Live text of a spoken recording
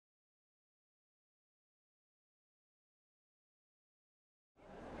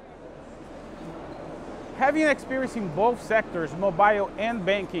Having experience in both sectors, mobile and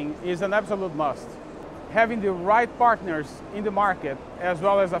banking, is an absolute must. Having the right partners in the market, as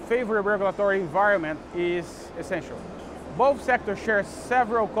well as a favorable regulatory environment, is essential. Both sectors share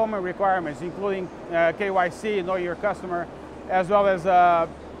several common requirements, including KYC, know your customer, as well as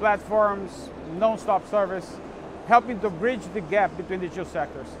platforms, non-stop service, helping to bridge the gap between the two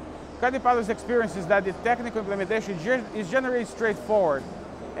sectors. CreditPilot's experience is that the technical implementation is generally straightforward,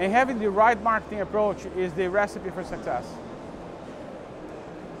 and having the right marketing approach is the recipe for success.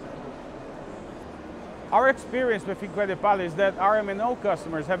 Our experience with CreditPilot is that our MNO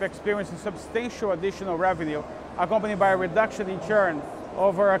customers have experienced substantial additional revenue accompanied by a reduction in churn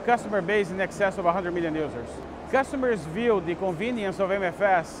over a customer base in excess of 100 million users. Customers view the convenience of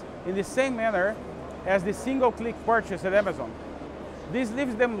MFS in the same manner as the single-click purchase at Amazon. This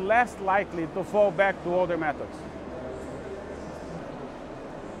leaves them less likely to fall back to older methods.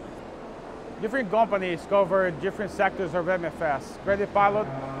 Different companies cover different sectors of MFS. CreditPilot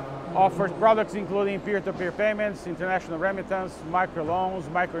offers products including peer-to-peer payments, international remittance, microloans,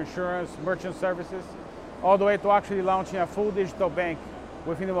 microinsurance, merchant services, all the way to actually launching a full digital bank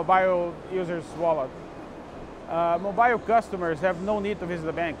within the mobile user's wallet. Mobile customers have no need to visit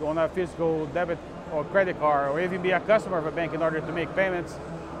the bank on a physical debit or credit card, or even be a customer of a bank in order to make payments,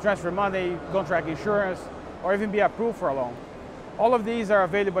 transfer money, contract insurance, or even be approved for a loan. All of these are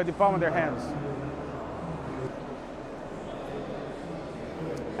available at the palm of their hands.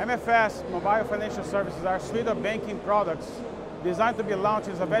 MFS, Mobile Financial Services, are a suite of banking products designed to be launched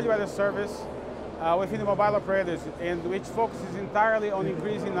as a value-added service within the mobile operators, and which focuses entirely on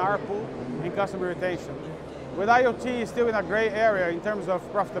increasing ARPU and customer retention. With IoT still in a gray area in terms of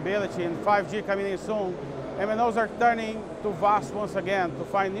profitability and 5G coming in soon, MNOs are turning to VAS once again to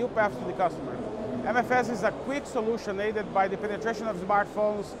find new paths to the customer. MFS is a quick solution aided by the penetration of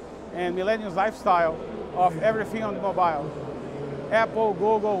smartphones and millennials' lifestyle of everything on the mobile. Apple,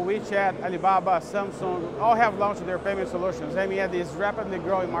 Google, WeChat, Alibaba, Samsung all have launched their payment solutions, aiming at this rapidly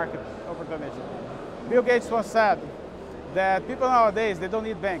growing market opportunity. Bill Gates once said that people nowadays, they don't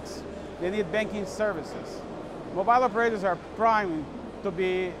need banks, they need banking services. Mobile operators are primed to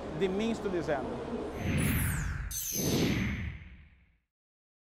be the means to this end.